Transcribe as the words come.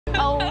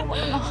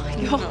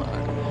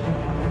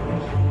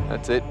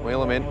That's it,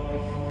 wheel them in.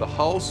 The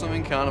whole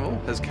swimming carnival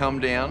has come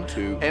down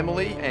to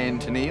Emily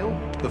and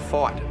Tennille, the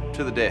fight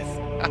to the death.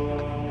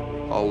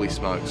 Holy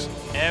smokes.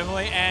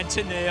 Emily and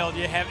Tennille, do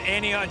you have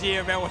any idea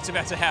about what's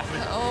about to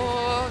happen?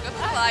 Oh, got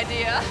no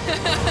idea.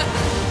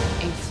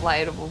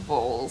 Inflatable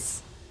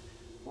balls.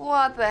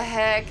 What the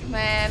heck,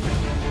 man?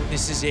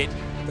 This is it,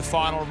 the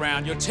final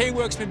round. Your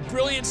teamwork's been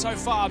brilliant so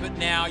far, but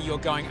now you're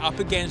going up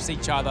against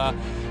each other,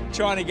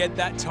 trying to get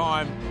that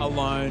time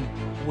alone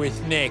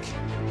with Nick.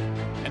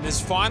 And this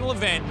final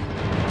event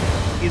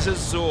is a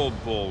Zorb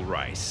ball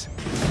race.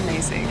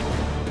 Amazing.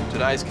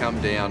 Today's come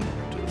down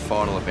to the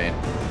final event.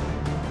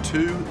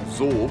 2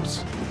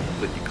 Zorbs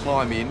that you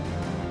climb in,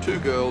 2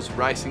 girls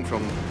racing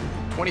from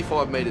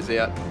 25 metres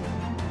out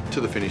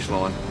to the finish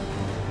line.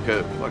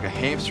 Like a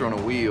hamster on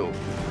a wheel.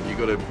 You've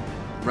got to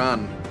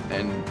run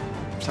and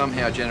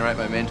somehow generate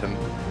momentum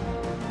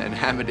and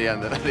hammer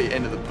down the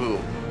end of the pool.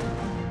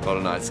 I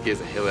don't know, it scares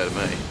the hell out of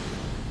me.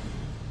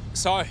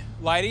 So,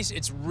 ladies,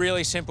 it's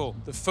really simple.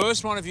 The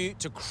first one of you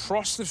to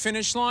cross the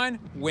finish line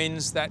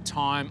wins that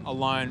time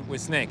alone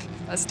with Nick.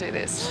 Let's do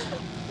this.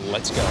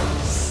 Let's go.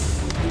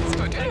 Let's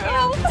go,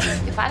 Danielle.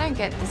 If I don't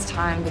get this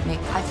time with Nick,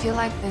 I feel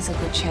like there's a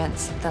good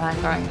chance that I'm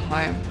going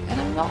home,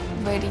 and I'm not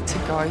ready to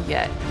go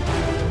yet.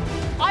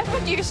 I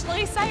would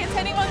usually say it's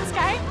anyone's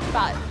game,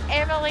 but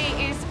Emily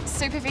is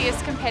super fierce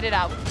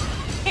competitor.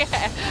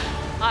 Yeah,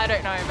 I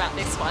don't know about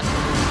this one.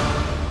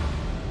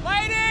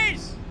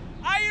 Ladies,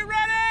 are you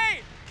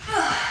ready?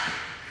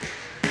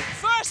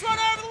 First one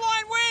over the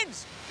line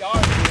wins. Go.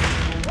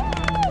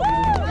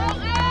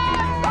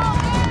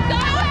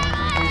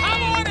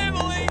 Come on,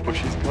 Emily. Well,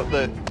 she's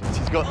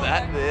got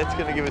that there. It's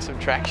going to give her some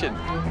traction.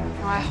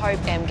 I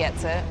hope Em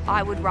gets it.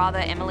 I would rather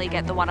Emily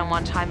get the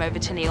one-on-one time over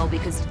Tennille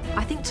because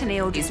I think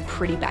Tennille is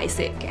pretty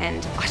basic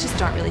and I just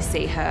don't really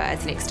see her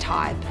as Nick's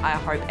type. I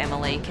hope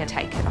Emily can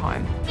take it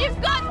home. You've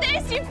got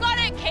this, you've got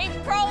it. Keep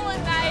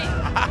crawling, mate.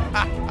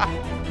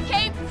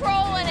 Keep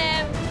crawling,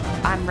 Em.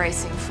 I'm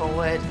racing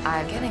forward.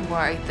 I'm getting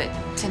worried that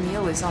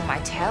Tennille is on my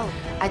tail.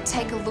 I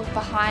take a look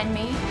behind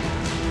me.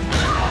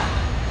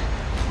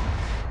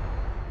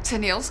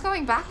 Tennille's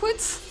going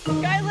backwards. Go,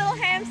 little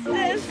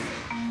hamsters.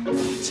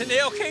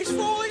 Tennille keeps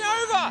falling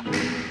over.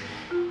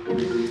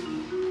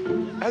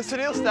 Has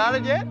Tennille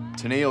started yet?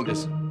 Tennille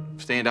just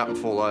stand up and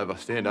fall over,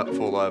 stand up,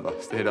 fall over,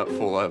 stand up,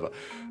 fall over.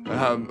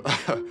 I'm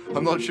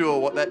not sure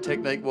what that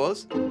technique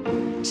was.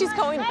 She's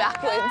going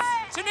backwards.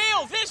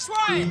 Tennille, this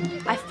way.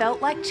 I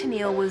felt like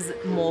Tennille was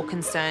more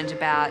concerned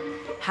about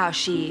how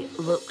she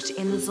looked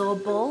in the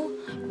Zorb ball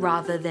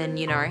rather than,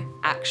 you know,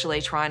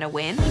 actually trying to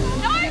win.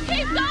 No,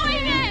 keep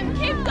going, Em.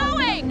 Keep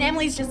going. And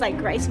Emily's just like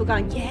graceful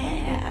going,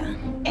 yeah.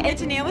 And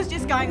Tennille was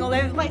just going all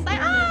over the place like,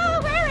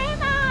 oh, where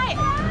am I?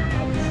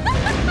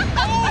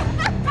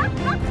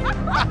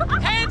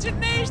 Hands and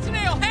knees,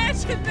 Tennille,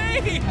 hands and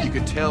knees. You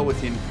could tell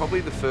within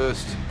probably the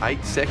first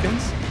 8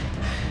 seconds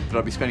that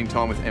I'd be spending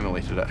time with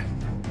Emily today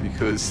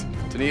because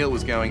Tennille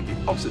was going the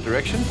opposite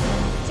direction.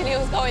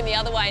 Tennille's going the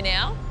other way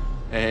now.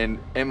 And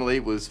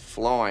Emily was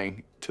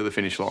flying to the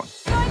finish line.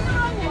 Going the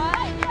wrong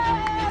way.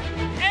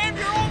 Em,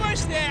 you're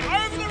almost there.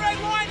 Over the red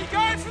line. You're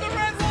going for the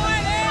red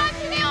line, Em. Come on,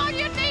 Tennille, on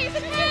your knees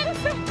and hands.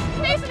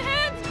 Knees and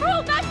hands.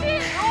 Crawl, that's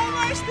it. You're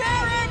almost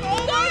there, Em.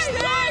 Almost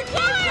there. Keep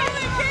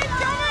coming. Keep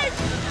coming.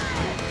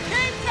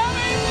 Keep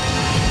coming.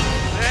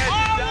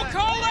 Oh, we'll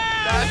call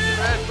that.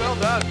 That's well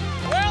done.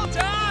 Well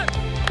done.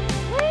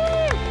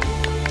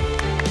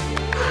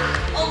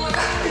 Oh my God.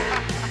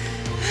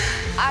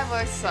 I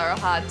worked so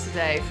hard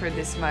today for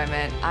this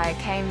moment. I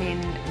came in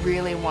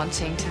really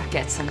wanting to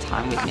get some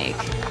time with Nick.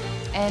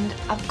 And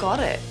I've got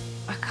it.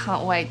 I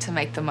can't wait to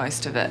make the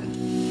most of it.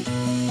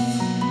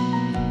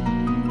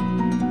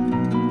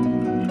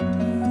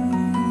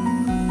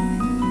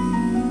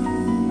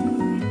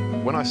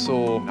 When I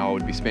saw I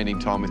would be spending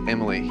time with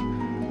Emily,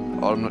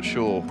 I'm not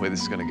sure where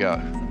this is going to go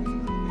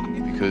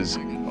because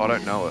I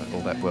don't know her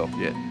all that well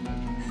yet.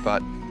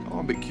 But I'm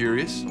a bit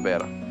curious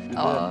about her.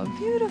 Oh,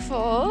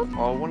 beautiful.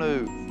 I want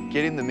to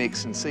get in the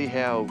mix and see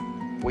how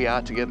we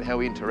are together, how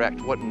we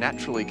interact, what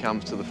naturally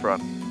comes to the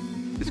front.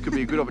 This could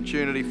be a good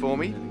opportunity for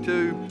me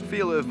to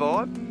feel her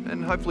vibe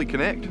and hopefully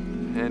connect.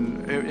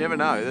 And you never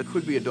know, that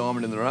could be a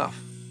diamond in the rough.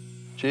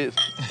 Cheers.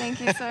 Thank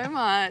you so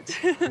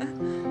much. Do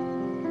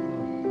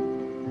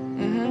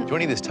you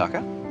want any of this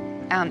tucker?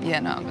 Yeah,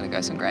 no, I'm gonna go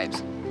some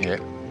grapes. Yeah.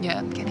 Yeah,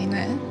 I'm getting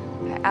there.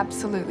 I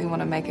absolutely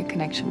want to make a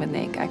connection with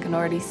Nick. I can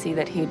already see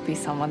that he'd be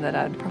someone that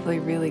I'd probably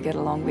really get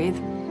along with.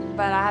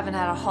 But I haven't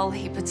had a whole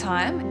heap of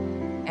time,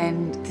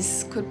 and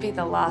this could be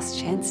the last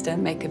chance to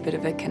make a bit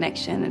of a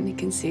connection and he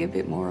can see a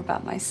bit more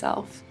about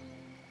myself.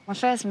 The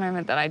first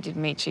moment that I did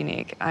meet you,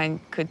 Nick, I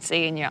could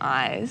see in your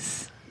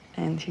eyes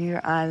and to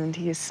your eyes and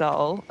to your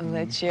soul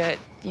that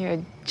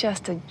you're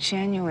just a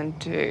genuine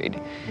dude.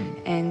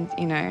 And,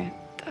 you know,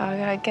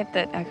 I get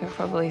that I could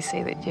probably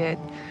see that you're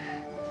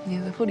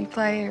the footy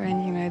player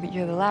and, you know, that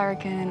you're the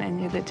larrikin and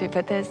you're the dude,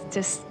 but there's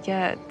just,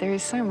 yeah, there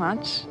is so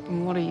much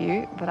more to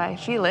you, but I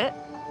feel it.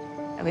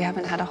 We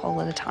haven't had a whole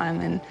lot of time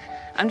and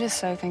I'm just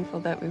so thankful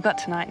that we've got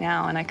tonight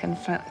now and I can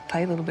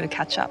play a little bit of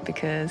catch up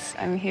because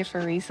I'm here for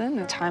a reason.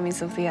 The time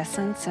is of the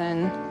essence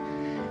and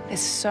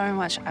there's so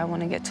much I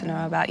want to get to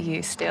know about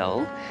you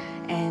still,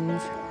 and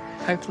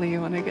hopefully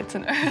you want to get to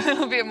know a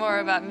little bit more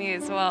about me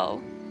as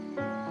well.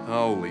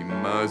 Holy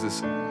Moses.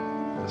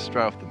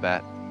 Straight off the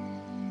bat,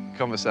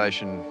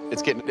 conversation,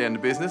 it's getting down to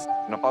business,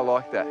 and I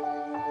like that.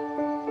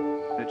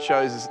 It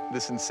shows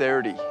the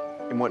sincerity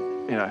in what,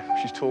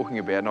 she's talking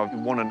about, and I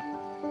want to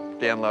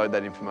download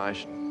that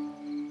information.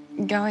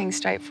 Going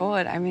straight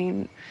forward, I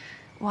mean,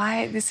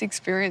 why this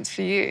experience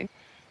for you?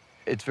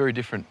 It's very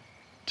different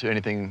to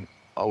anything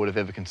I would have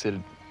ever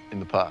considered in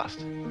the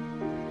past.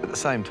 At the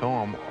same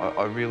time,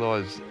 I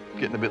realise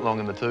getting a bit long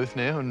in the tooth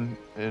now, and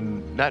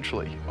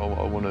naturally, I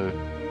want to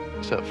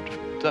start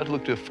to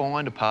look to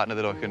find a partner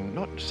that I can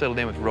not settle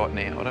down with right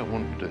now. I don't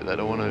want to do that.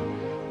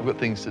 I've got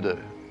things to do.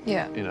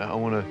 Yeah. I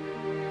want to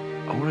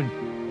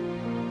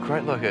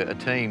create like a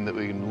team that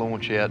we can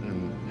launch out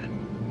and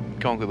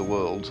conquer the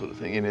world, sort of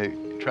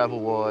thing.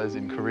 Travel-wise,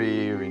 in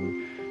career,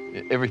 in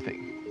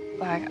everything.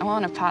 Like, I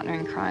want a partner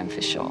in crime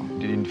for sure.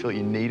 Do you feel like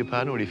you need a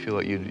partner, or do you feel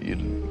like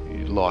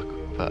you'd like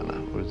a partner?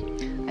 What is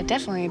it? I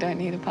definitely don't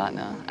need a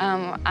partner.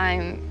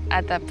 I'm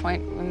at that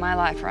point in my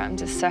life where I'm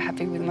just so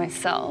happy with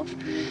myself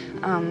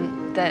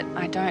that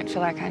I don't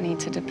feel like I need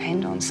to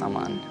depend on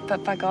someone.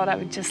 But by God, I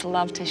would just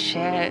love to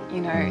share,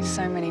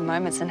 so many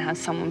moments and have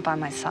someone by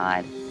my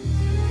side.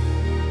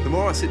 The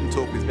more I sit and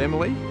talk with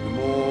Emily, the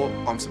more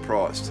I'm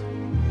surprised.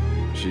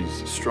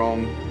 She's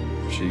strong,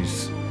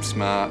 she's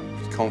smart,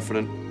 she's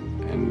confident,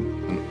 and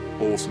an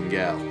awesome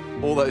gal.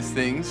 All those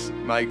things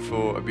make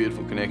for a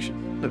beautiful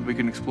connection that we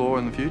can explore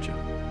in the future.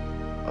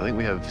 I think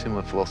we have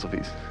similar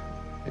philosophies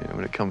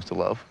when it comes to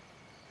love.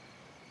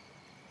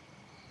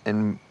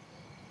 And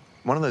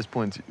one of those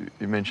points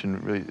you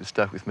mentioned really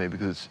stuck with me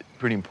because it's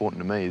pretty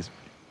important to me is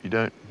you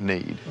don't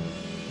need,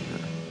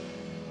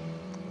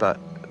 but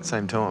at the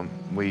same time,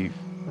 we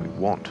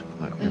want.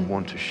 We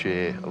want to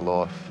share a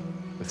life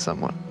with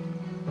someone.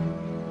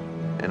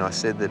 And I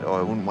said that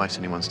I wouldn't waste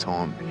anyone's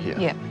time here.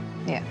 Yeah.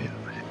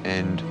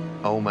 And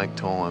I'll make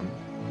time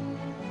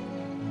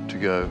to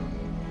go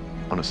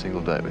on a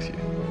single date with you.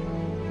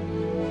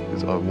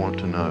 Because I want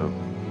to know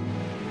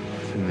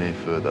from there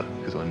further,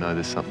 because I know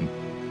there's something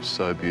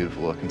so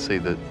beautiful. I can see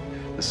the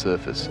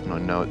surface, and I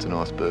know it's an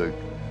iceberg.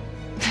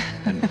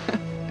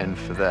 And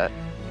for that...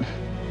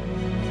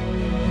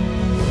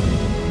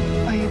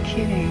 Are you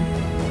kidding?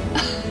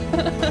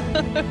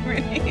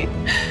 Really?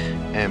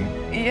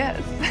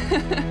 Yes.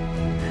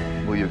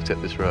 Will you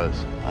accept this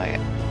rose? I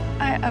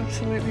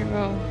absolutely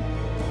will.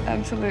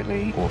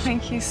 Absolutely. Awesome.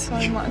 Thank you so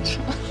much.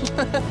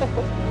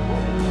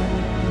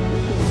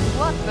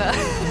 What the?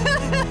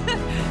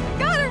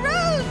 Got a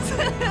rose!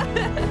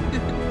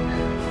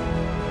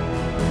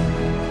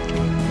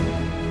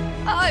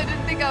 I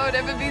didn't think I would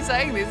ever be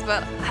saying this,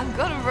 but I've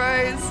got a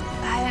rose,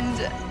 and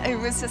it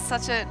was just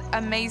such an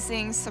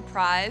amazing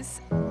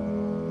surprise.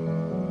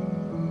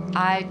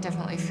 I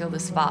definitely feel the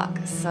spark,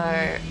 so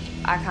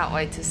I can't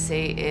wait to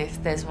see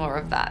if there's more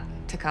of that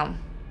to come.